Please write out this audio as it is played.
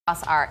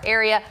across our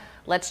area.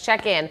 Let's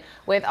check in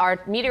with our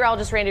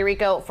meteorologist, Randy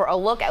Rico, for a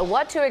look at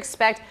what to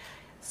expect.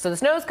 So the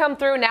snow's come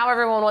through. Now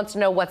everyone wants to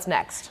know what's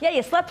next. Yeah,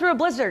 you slept through a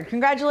blizzard.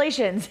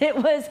 Congratulations. It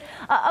was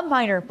a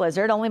minor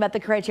blizzard, only met the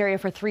criteria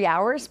for 3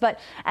 hours. But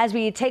as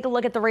we take a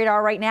look at the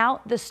radar right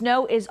now, the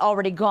snow is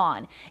already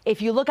gone.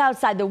 If you look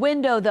outside the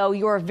window, though,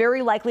 you are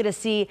very likely to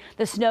see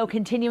the snow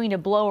continuing to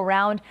blow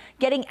around.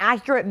 Getting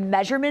accurate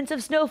measurements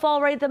of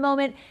snowfall right at the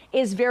moment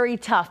is very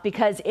tough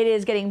because it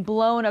is getting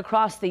blown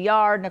across the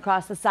yard and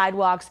across the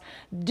sidewalks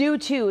due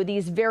to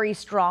these very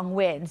strong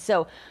winds.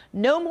 So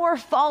no more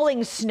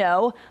falling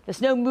snow. The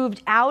snow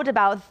moved out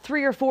about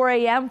 3 or 4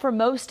 a.m. for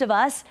most of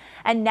us.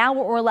 And now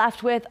what we're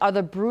left with are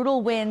the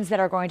brutal winds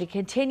that are going to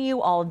continue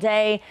all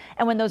day.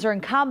 And when those are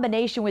in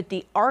combination with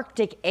the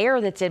Arctic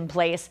air that's in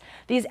place,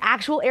 these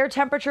actual air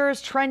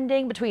temperatures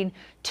trending between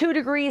 2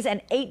 degrees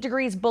and 8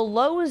 degrees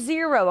below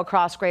zero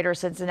across greater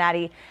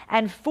Cincinnati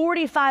and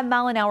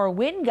 45-mile-an-hour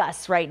wind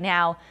gusts right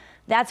now.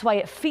 That's why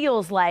it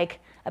feels like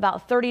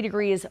about 30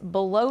 degrees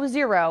below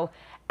zero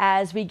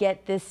as we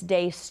get this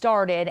day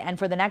started. And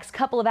for the next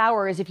couple of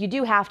hours, if you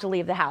do have to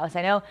leave the house,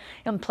 I know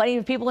plenty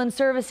of people in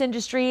service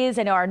industries.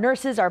 I know our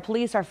nurses, our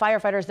police, our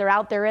firefighters, they're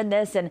out there in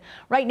this. And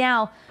right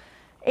now,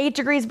 8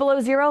 degrees below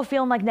zero,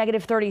 feeling like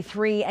negative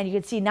 33. And you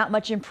can see not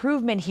much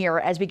improvement here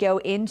as we go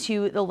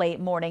into the late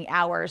morning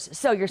hours.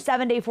 So your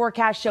 7-day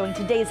forecast showing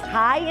today's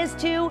high is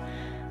 2,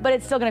 but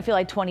it's still going to feel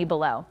like 20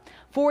 below.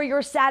 For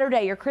your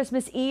Saturday, your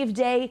Christmas Eve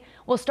day,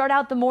 we'll start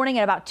out the morning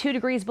at about 2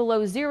 degrees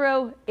below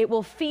zero. It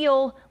will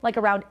feel like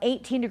around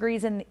 18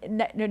 degrees and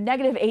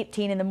negative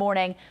 18 in the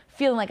morning,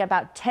 feeling like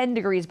about 10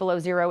 degrees below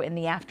zero in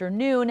the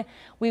afternoon.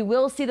 We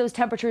will see those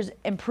temperatures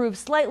improve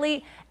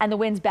slightly and the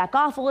winds back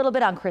off a little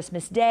bit on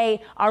Christmas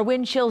Day. Our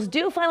wind chills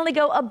do finally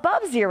go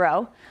above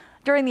zero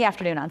during the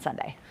afternoon on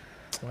Sunday.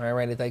 All right,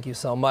 Randy, thank you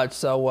so much.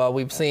 So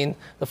we've seen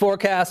the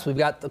forecast. We've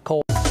got the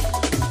cold.